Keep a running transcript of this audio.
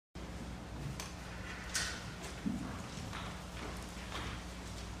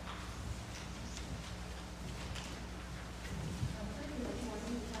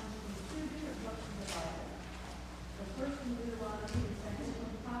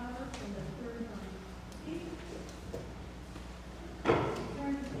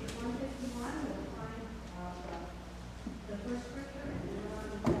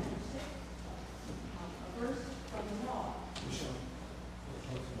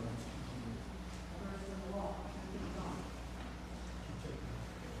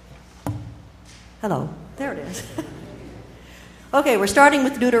Hello. There it is. Okay, we're starting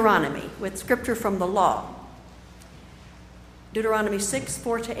with Deuteronomy, with scripture from the law. Deuteronomy 6,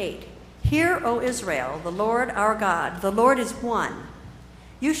 4-8. Hear, O Israel, the Lord our God, the Lord is one.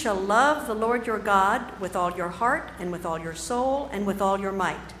 You shall love the Lord your God with all your heart and with all your soul and with all your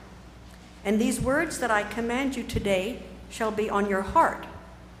might. And these words that I command you today shall be on your heart.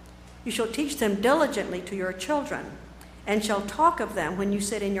 You shall teach them diligently to your children, and shall talk of them when you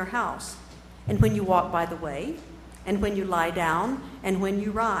sit in your house, and when you walk by the way, and when you lie down, and when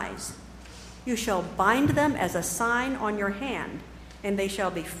you rise. You shall bind them as a sign on your hand, and they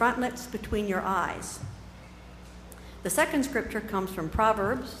shall be frontlets between your eyes. The second scripture comes from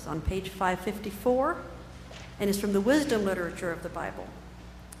Proverbs on page 554, and is from the wisdom literature of the Bible.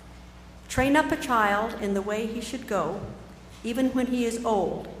 Train up a child in the way he should go. Even when he is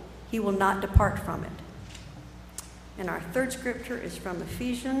old, he will not depart from it. And our third scripture is from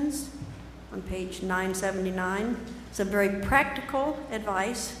Ephesians on page 979. Some very practical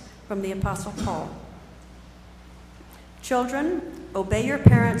advice from the Apostle Paul. Children, obey your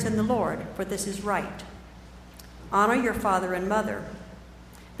parents in the Lord, for this is right. Honor your father and mother.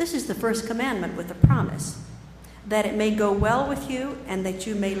 This is the first commandment with a promise, that it may go well with you and that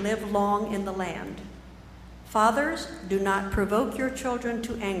you may live long in the land. Fathers, do not provoke your children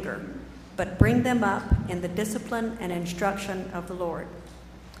to anger, but bring them up in the discipline and instruction of the Lord.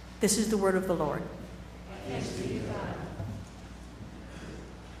 This is the word of the Lord. Thanks be to God.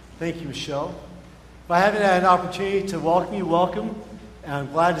 Thank you, Michelle. If I haven't had an opportunity to welcome you, welcome. And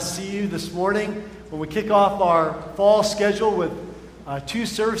I'm glad to see you this morning when we kick off our fall schedule with 2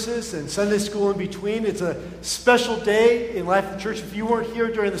 services and Sunday school in between. It's a special day in life of the church. If you weren't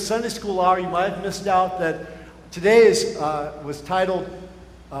here during the Sunday school hour, you might have missed out that today was titled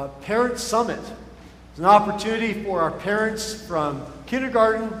Parent Summit. It's an opportunity for our parents from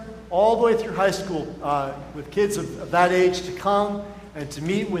kindergarten all the way through high school with kids of that age to come and to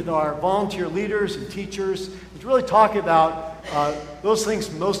meet with our volunteer leaders and teachers and to really talk about those things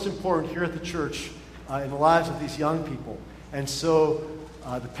most important here at the church in the lives of these young people. And so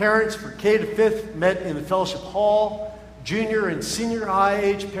the parents for K to 5th met in the fellowship hall. Junior and senior high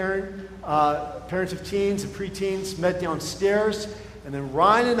age parents of teens and preteens met downstairs. And then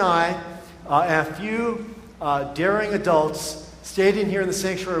Ryan and I and a few daring adults stayed in here in the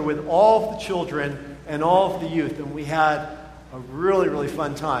sanctuary with all of the children and all of the youth. And we had a really, really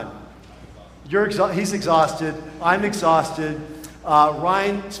fun time. He's exhausted. I'm exhausted.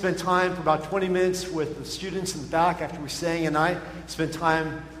 Ryan spent time for about 20 minutes with the students in the back after we sang, and I spent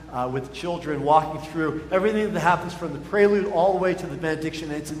time with the children walking through everything that happens from the prelude all the way to the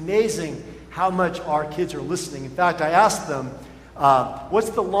benediction. And it's amazing how much our kids are listening. In fact, I asked them,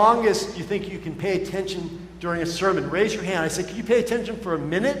 what's the longest you think you can pay attention during a sermon? Raise your hand. I said, can you pay attention for a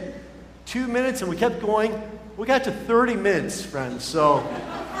minute, 2 minutes? And we kept going. We got to 30 minutes, friends. So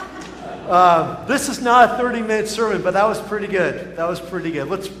this is not a 30-minute sermon, but that was pretty good. That was pretty good.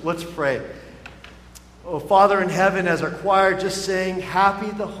 Let's pray. Oh, Father in heaven, as our choir just sang,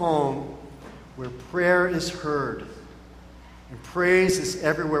 happy the home where prayer is heard and praise is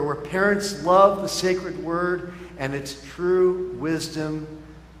everywhere, where parents love the sacred word and its true wisdom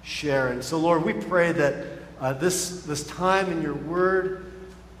share. And so, Lord, we pray that this time in your word,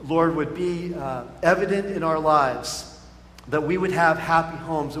 Lord, would be evident in our lives, that we would have happy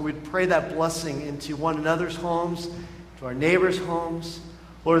homes, that we'd pray that blessing into one another's homes, to our neighbors' homes.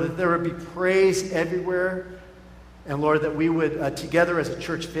 Lord, that there would be praise everywhere. And Lord, that we would, together as a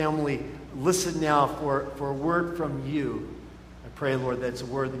church family, listen now for a word from you. I pray, Lord, that it's a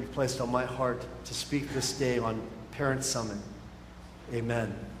word that you've placed on my heart to speak this day on Parent Summit.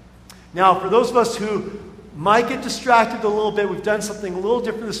 Amen. Now, for those of us who might get distracted a little bit, we've done something a little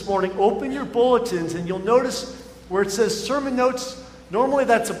different this morning. Open your bulletins and you'll notice where it says sermon notes. Normally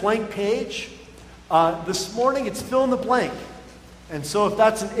that's a blank page. This morning it's fill in the blank. And so if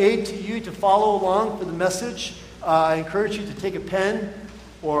that's an aid to you to follow along for the message, I encourage you to take a pen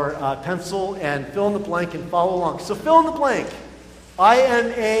or a pencil and fill in the blank and follow along. So fill in the blank. I am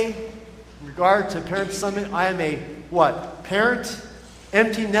in regard to Parent Summit, I am a what? Parent,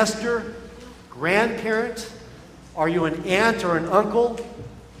 empty nester, grandparent. Are you an aunt or an uncle?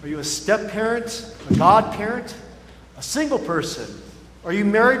 Are you a step-parent, a godparent, a single person? Are you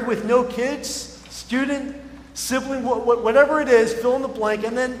married with no kids, student, sibling, whatever it is, fill in the blank,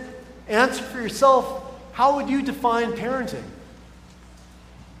 and then answer for yourself, how would you define parenting?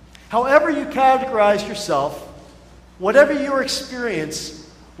 However you categorize yourself, whatever your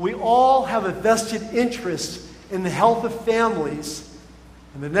experience, we all have a vested interest in the health of families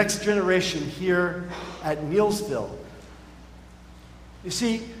and the next generation here at Neelsville. You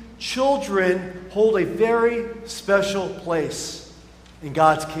see, children hold a very special place in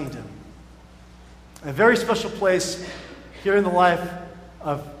God's kingdom. A very special place here in the life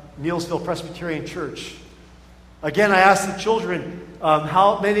of Neilsville Presbyterian Church. Again, I asked the children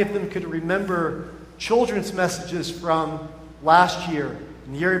how many of them could remember children's messages from last year,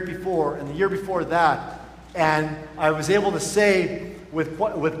 and the year before, and the year before that. And I was able to say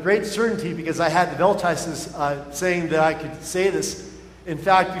with great certainty, because I had the Veltices saying that I could say this. In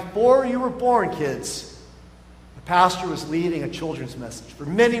fact, before you were born, kids, the pastor was leading a children's message. For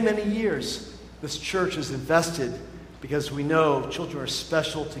many, many years, this church has invested because we know children are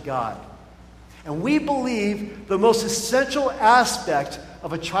special to God. And we believe the most essential aspect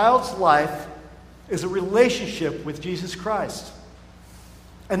of a child's life is a relationship with Jesus Christ.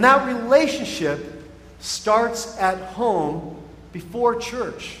 And that relationship starts at home before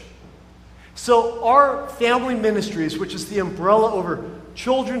church. So our family ministries, which is the umbrella over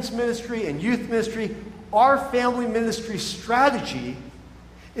children's ministry and youth ministry, our family ministry strategy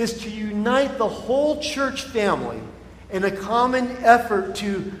is to unite the whole church family in a common effort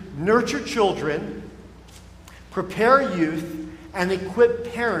to nurture children, prepare youth, and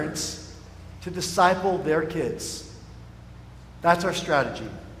equip parents to disciple their kids. That's our strategy.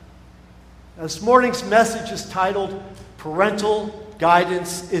 Now, this morning's message is titled, Parental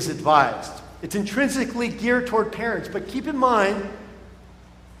Guidance is Advised. It's intrinsically geared toward parents, but keep in mind,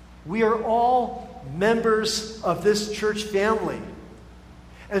 we are all members of this church family.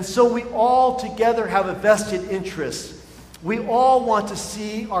 And so we all together have a vested interest. We all want to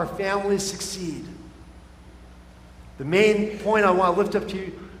see our families succeed. The main point I want to lift up to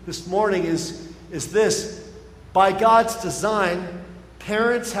you this morning is this. By God's design,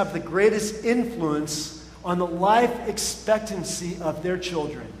 parents have the greatest influence on the life expectancy of their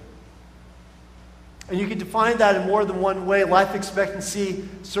children. And you can define that in more than one way. Life expectancy,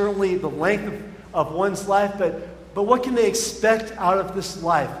 certainly the length of one's life, but what can they expect out of this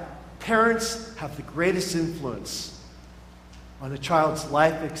life? Parents have the greatest influence on a child's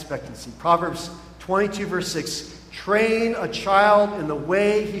life expectancy. Proverbs 22, verse 6, train a child in the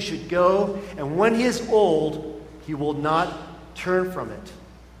way he should go, and when he is old, he will not turn from it.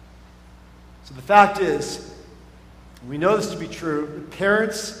 So the fact is, we know this to be true, that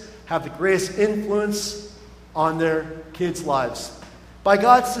parents have the greatest influence on their kids' lives. By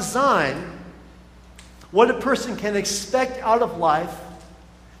God's design, what a person can expect out of life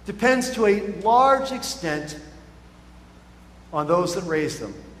depends to a large extent on those that raise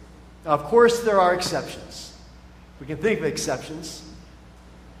them. Now, of course, there are exceptions. We can think of exceptions.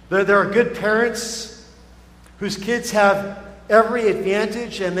 There are good parents whose kids have every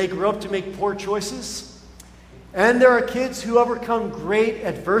advantage and they grow up to make poor choices. And there are kids who overcome great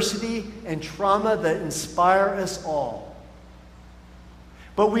adversity and trauma that inspire us all.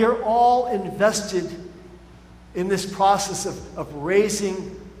 But we are all invested in this process of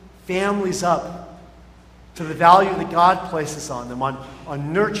raising families up to the value that God places on them,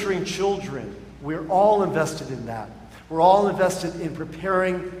 on nurturing children. We're all invested in that. We're all invested in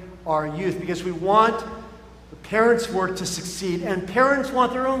preparing our youth because we want the parents' work to succeed. And parents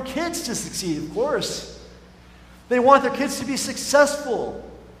want their own kids to succeed, of course. They want their kids to be successful,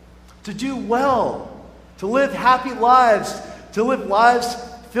 to do well, to live happy lives, to live lives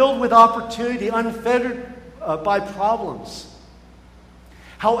filled with opportunity, unfettered by problems.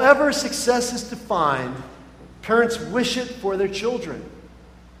 However success is defined, parents wish it for their children.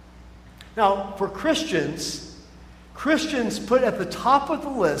 Now, for Christians put at the top of the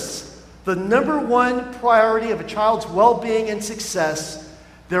list the number one priority of a child's well-being and success,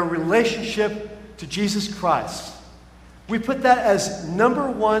 their relationship to Jesus Christ. We put that as number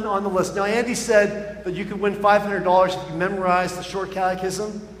one on the list. Now, Andy said that you could win $500 if you memorize the short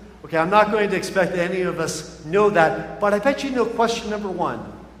catechism. Okay, I'm not going to expect that any of us know that, but I bet you know question number one.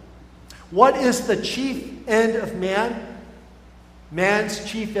 What is the chief end of man? Man's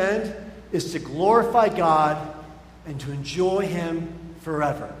chief end is to glorify God and to enjoy Him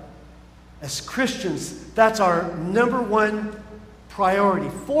forever. As Christians, that's our number one priority.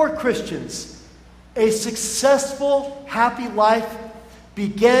 For Christians, a successful, happy life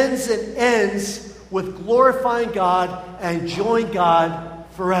begins and ends with glorifying God and enjoying God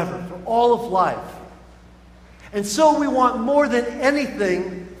forever, for all of life. And so we want more than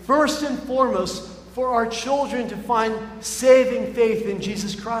anything, first and foremost, for our children to find saving faith in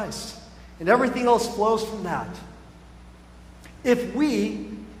Jesus Christ. And everything else flows from that. If we,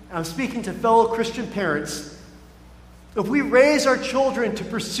 I'm speaking to fellow Christian parents, if we raise our children to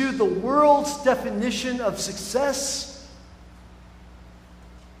pursue the world's definition of success,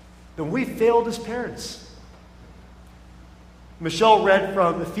 then we failed as parents. Michelle read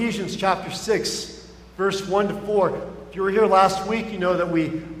from Ephesians chapter 6, verse 1 to 4. If you were here last week, you know that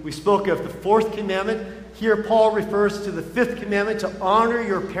we spoke of the fourth commandment. Here Paul refers to the fifth commandment, to honor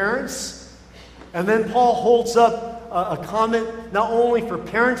your parents. And then Paul holds up a comment not only for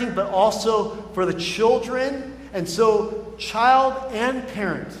parenting, but also for the children. And so child and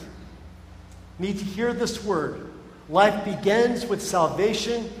parent need to hear this word. Life begins with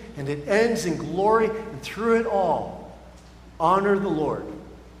salvation, and it ends in glory. And through it all, honor the Lord.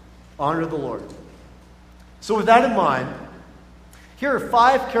 Honor the Lord. So with that in mind, here are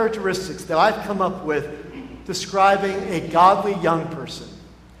 5 characteristics that I've come up with describing a godly young person.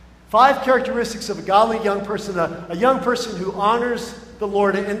 5 characteristics of a godly young person, a young person who honors the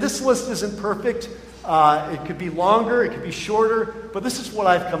Lord. And this list isn't perfect. It could be longer, it could be shorter, but this is what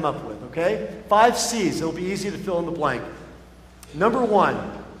I've come up with, okay? 5 C's. It'll be easy to fill in the blank. Number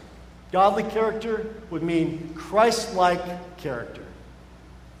 1, godly character would mean Christ-like character.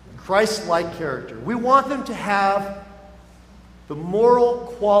 Christ-like character. We want them to have the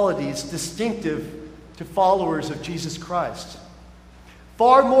moral qualities distinctive to followers of Jesus Christ.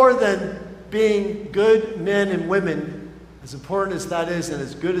 Far more than being good men and women, as important as that is and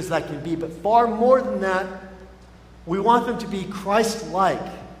as good as that can be, but far more than that, we want them to be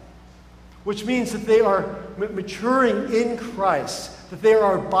Christ-like, which means that they are maturing in Christ, that they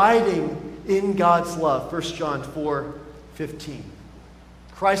are abiding in God's love. 1 John 4:15.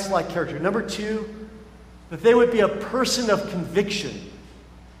 Christ-like character. Number 2, that they would be a person of conviction.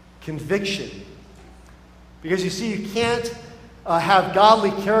 Conviction. Because you see, you can't have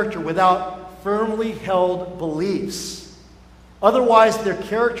godly character without firmly held beliefs. Otherwise, their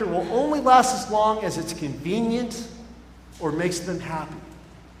character will only last as long as it's convenient or makes them happy.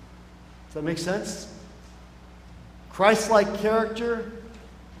 Does that make sense? Christ-like character,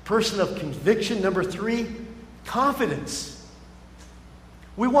 person of conviction. Number 3, confidence.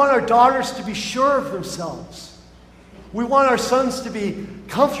 We want our daughters to be sure of themselves. We want our sons to be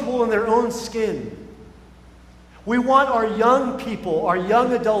comfortable in their own skin. We want our young people, our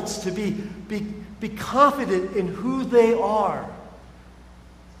young adults to be confident in who they are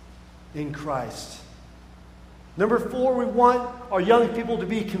in Christ. Number 4, we want our young people to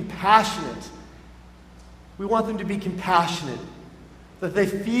be compassionate. We want them to be compassionate, that they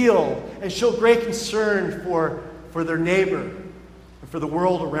feel and show great concern for their neighbor and for the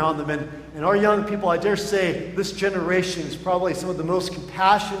world around them. And our young people, I dare say, this generation is probably some of the most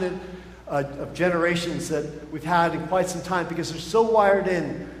compassionate of generations that we've had in quite some time, because they're so wired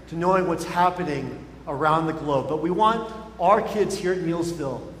in to knowing what's happening around the globe. But we want our kids here at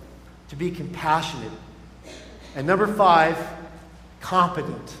Neelsville to be compassionate. And number 5,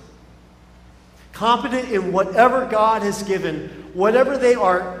 competent. Competent in whatever God has given, whatever they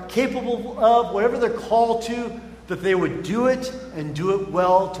are capable of, whatever they're called to, that they would do it and do it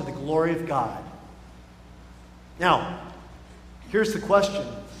well to the glory of God. Now, here's the question.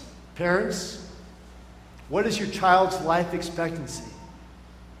 Parents, what is your child's life expectancy?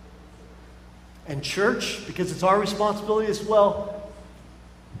 And church, because it's our responsibility as well,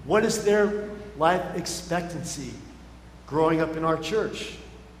 what is their life expectancy growing up in our church?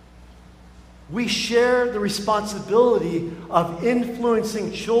 We share the responsibility of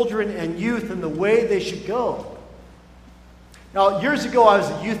influencing children and youth in the way they should go. Now, years ago, I was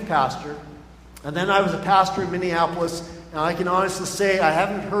a youth pastor, and then I was a pastor in Minneapolis, and I can honestly say I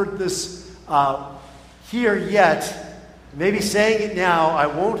haven't heard this here yet. Maybe saying it now, I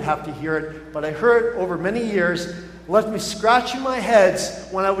won't have to hear it, but I heard it over many years, left me scratching my heads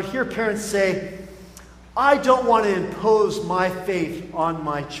when I would hear parents say, I don't want to impose my faith on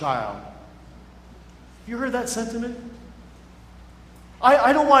my child. Have you heard that sentiment?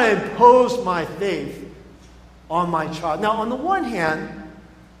 I don't want to impose my faith on my child. Now, on the one hand,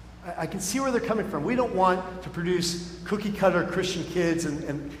 I can see where they're coming from. We don't want to produce cookie-cutter Christian kids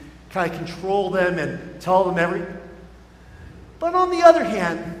and kind of control them and tell them everything. But on the other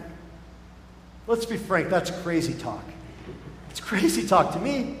hand, let's be frank, that's crazy talk. It's crazy talk to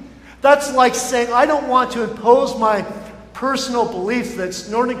me. That's like saying, I don't want to impose my personal beliefs that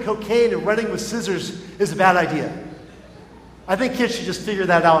snorting cocaine and running with scissors is a bad idea. I think kids should just figure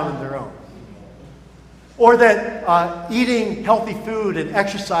that out on their own. Or that eating healthy food and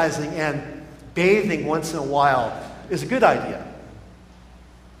exercising and bathing once in a while is a good idea.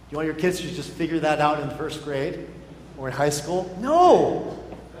 You want your kids to just figure that out in first grade or in high school? No.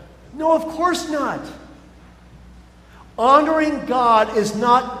 No, of course not. Honoring God is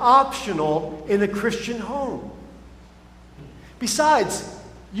not optional in a Christian home. Besides,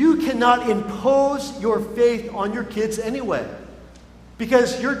 you cannot impose your faith on your kids anyway,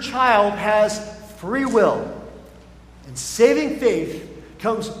 because your child has free will. And saving faith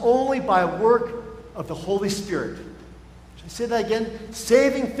comes only by work of the Holy Spirit. Should I say that again?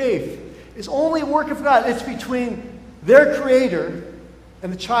 Saving faith is only a work of God. It's between their Creator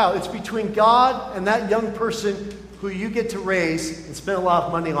and the child. It's between God and that young person who you get to raise and spend a lot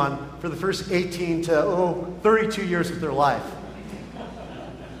of money on for the first 18 to 32 years of their life.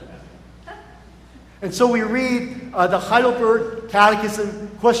 And so we read the Heidelberg Catechism,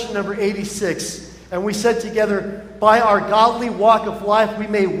 question number 86, and we said together, by our godly walk of life, we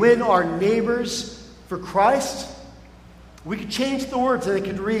may win our neighbors for Christ. We could change the words and it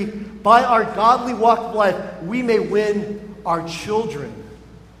could read, by our godly walk of life, we may win our children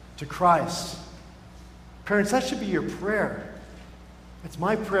to Christ. Parents, that should be your prayer. It's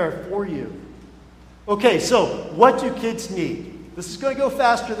my prayer for you. Okay, so what do kids need? This is going to go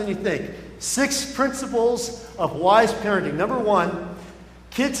faster than you think. 6 principles of wise parenting. Number 1,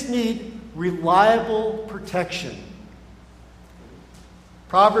 kids need reliable protection.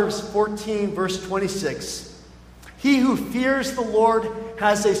 Proverbs 14, verse 26. He who fears the Lord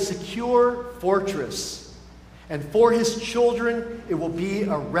has a secure fortress, and for his children it will be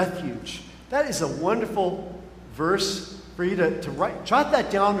a refuge. That is a wonderful verse for you to write. Jot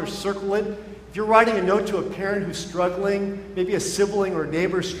that down or circle it. If you're writing a note to a parent who's struggling, maybe a sibling or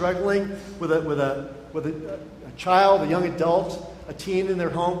neighbor struggling with a child, a young adult, a teen in their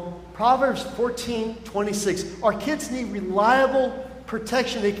home, Proverbs 14:26. Our kids need reliable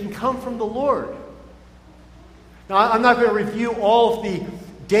protection. They can come from the Lord. Now, I'm not going to review all of the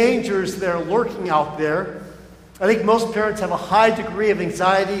dangers that are lurking out there. I think most parents have a high degree of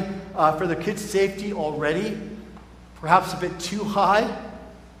anxiety for their kids' safety already, perhaps a bit too high.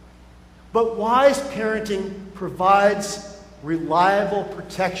 But wise parenting provides reliable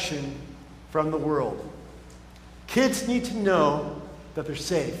protection from the world. Kids need to know that they're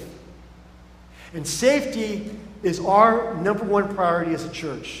safe. And safety is our number 1 priority as a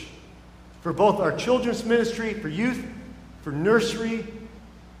church. For both our children's ministry, for youth, for nursery,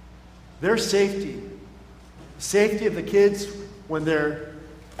 their safety. Safety of the kids when they're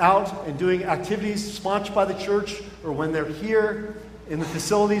out and doing activities sponsored by the church, or when they're here in the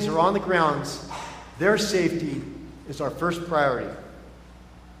facilities or on the grounds, their safety is our first priority.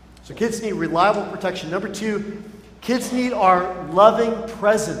 So kids need reliable protection. Number 2, kids need our loving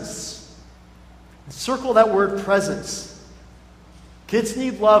presence. Circle that word presence. Kids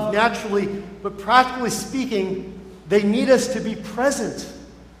need love naturally, but practically speaking, they need us to be present.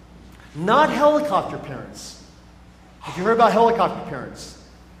 Not helicopter parents. Have you heard about helicopter parents?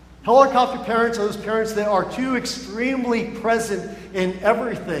 Helicopter parents are those parents that are too extremely present in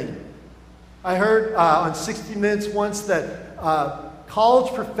everything. I heard on 60 Minutes once that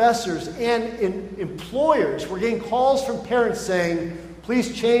college professors and employers were getting calls from parents saying,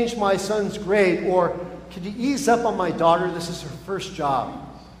 please change my son's grade, or could you ease up on my daughter? This is her first job.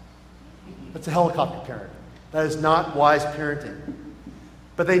 That's a helicopter parent. That is not wise parenting.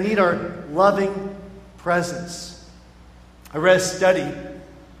 But they need our loving presence. I read a study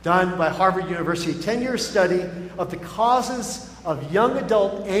done by Harvard University, a 10-year study of the causes of young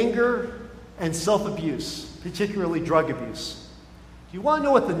adult anger and self-abuse, particularly drug abuse. Do you want to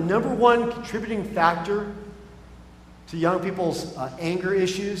know what the number 1 contributing factor to young people's anger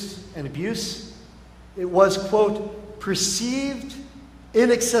issues and abuse? It was, quote, perceived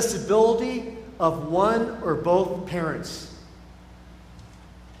inaccessibility of one or both parents.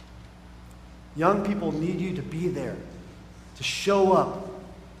 Young people need you to be there, to show up.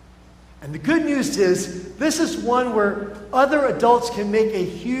 And the good news is, this is one where other adults can make a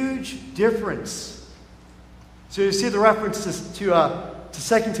huge difference. So you see the references to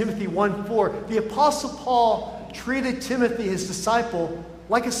 2 Timothy 1:4. The Apostle Paul treated Timothy, his disciple,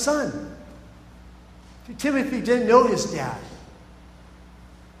 like a son. Timothy didn't know his dad.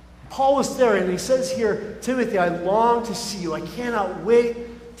 Paul was there, and he says here, Timothy, I long to see you. I cannot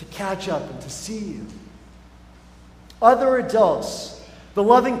wait to catch up and to see you. Other adults, the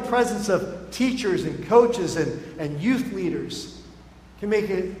loving presence of teachers and coaches and youth leaders can make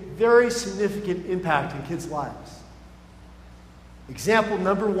a very significant impact in kids' lives. Example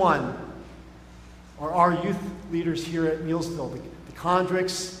number 1 are our youth leaders here at Neelsville, the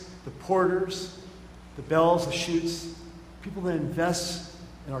Condricks, the Porters, the Bells, the Shoots, people that invest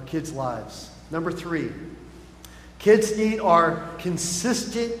in our kids' lives. Number 3, kids need our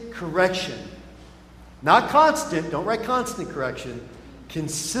consistent correction. Not constant, don't write constant correction,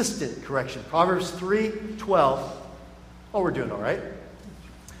 consistent correction. Proverbs 3:12. Oh, we're doing all right.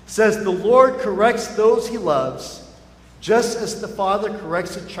 Says, the Lord corrects those he loves, just as the father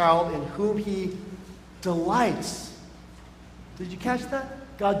corrects a child in whom he delights. Did you catch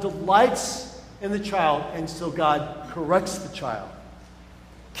that? God delights in the child, and so God corrects the child.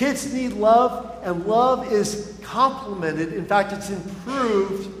 Kids need love, and love is complemented. In fact, it's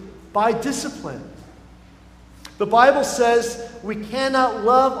improved by discipline. The Bible says we cannot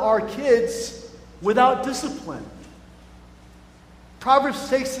love our kids without discipline. Proverbs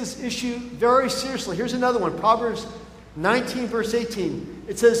takes this issue very seriously. Here's another one. Proverbs 19, verse 18.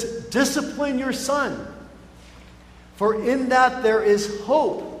 It says, "Discipline your son, for in that there is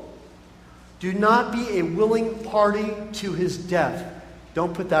hope. Do not be a willing party to his death."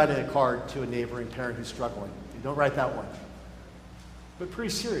 Don't put that in a card to a neighboring parent who's struggling. You don't write that one. But pretty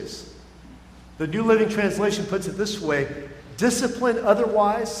serious. The New Living Translation puts it this way: "Discipline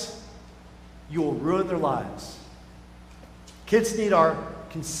otherwise, you will ruin their lives." Kids need our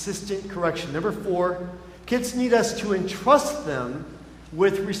consistent correction. Number 4, kids need us to entrust them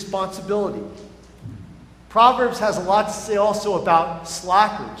with responsibility. Proverbs has a lot to say also about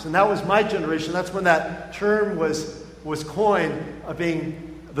slackers, and that was my generation. That's when that term was coined, of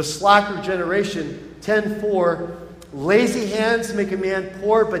being the slacker generation. 10:4, "Lazy hands make a man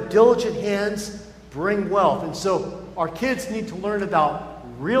poor, but diligent hands bring wealth." And so our kids need to learn about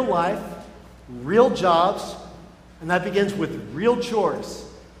real life, real jobs, and that begins with real chores.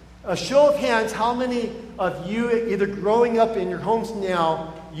 A show of hands, how many of you, either growing up in your homes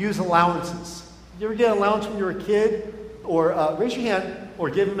now, use allowances? You ever get an allowance when you were a kid? Or raise your hand, or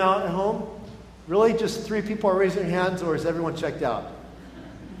give them out at home. Really? Just 3 people are raising their hands, or is everyone checked out?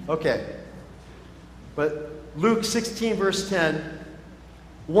 Okay. But Luke 16, verse 10,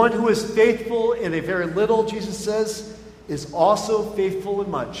 "One who is faithful in a very little," Jesus says, "is also faithful in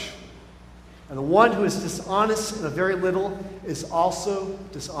much. And the one who is dishonest in a very little is also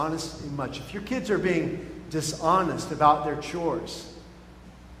dishonest in much." If your kids are being dishonest about their chores,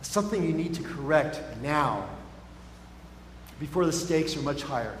 it's something you need to correct now, before the stakes are much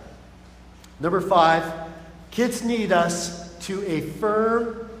higher. Number 5, kids need us to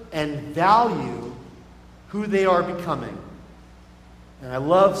affirm and value who they are becoming. And I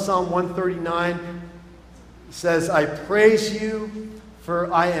love Psalm 139. It says, "I praise you,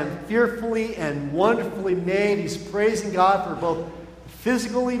 for I am fearfully and wonderfully made." He's praising God for both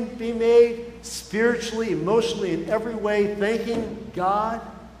physically being made, spiritually, emotionally, in every way, thanking God.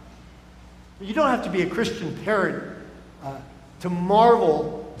 You don't have to be a Christian parent to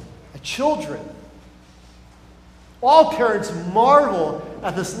marvel at children. All parents marvel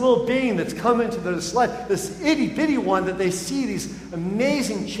at this little being that's come into their life, this itty-bitty one that they see these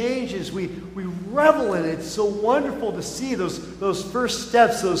amazing changes. We revel in it. It's so wonderful to see those first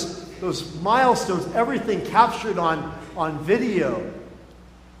steps, those milestones, everything captured on video.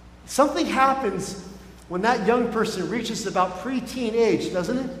 Something happens when that young person reaches about preteen age,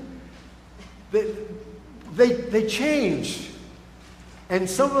 doesn't it? They change. And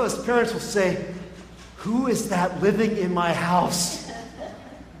some of us parents will say, "Who is that living in my house?"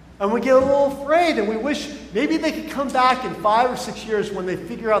 And we get a little afraid, and we wish maybe they could come back in 5 or 6 years when they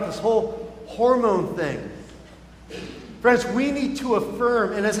figure out this whole hormone thing. Friends, we need to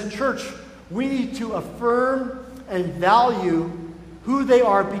affirm, and as a church, we need to affirm and value who they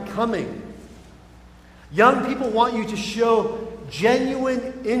are becoming. Young people want you to show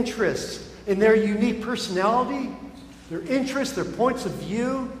genuine interest in their unique personality, their interests, their points of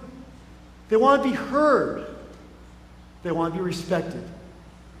view. They want to be heard. They want to be respected.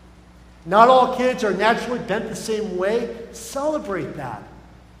 Not all kids are naturally bent the same way. Celebrate that.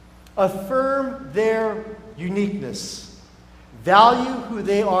 Affirm their uniqueness. Value who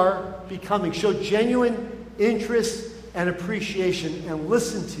they are becoming. Show genuine interest and appreciation, and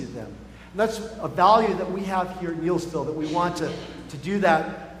listen to them. And that's a value that we have here at Neelsville, that we want to do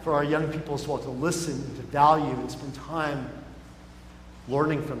that for our young people as well, to listen and to value and spend time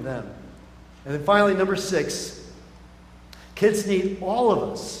learning from them. And then finally, number 6, kids need all of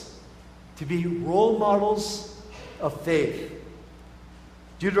us to be role models of faith.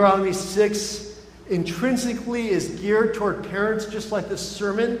 Deuteronomy 6 intrinsically is geared toward parents, just like this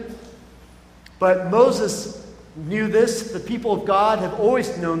sermon. But Moses knew this. The people of God have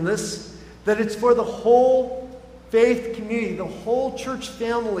always known this, that it's for the whole faith community, the whole church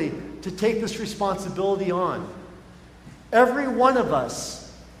family, to take this responsibility on. Every one of us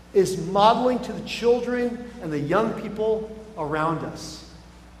is modeling to the children and the young people around us.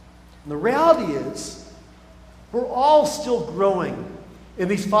 And the reality is, we're all still growing in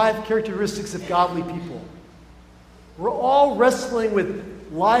these 5 characteristics of godly people. We're all wrestling with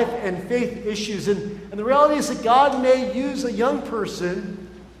life and faith issues, and the reality is that God may use a young person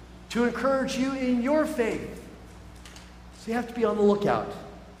to encourage you in your faith. So you have to be on the lookout.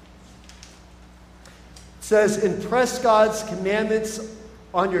 It says, impress God's commandments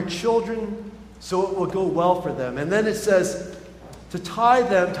on your children so it will go well for them. And then it says to tie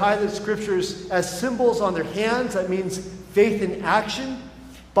the scriptures as symbols on their hands. That means faith in action.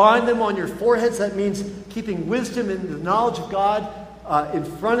 Bind them on your foreheads. That means keeping wisdom and the knowledge of God in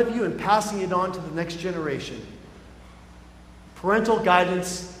front of you and passing it on to the next generation. Parental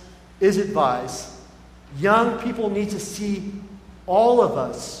guidance is advised. Young people need to see all of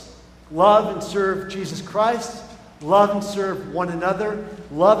us love and serve Jesus Christ, love and serve one another,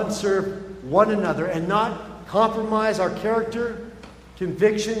 love and serve one another, and not compromise our character,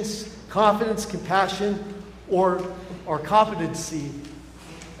 convictions, confidence, compassion, or our competency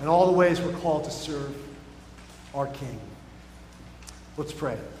in all the ways we're called to serve our King. Let's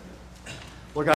pray.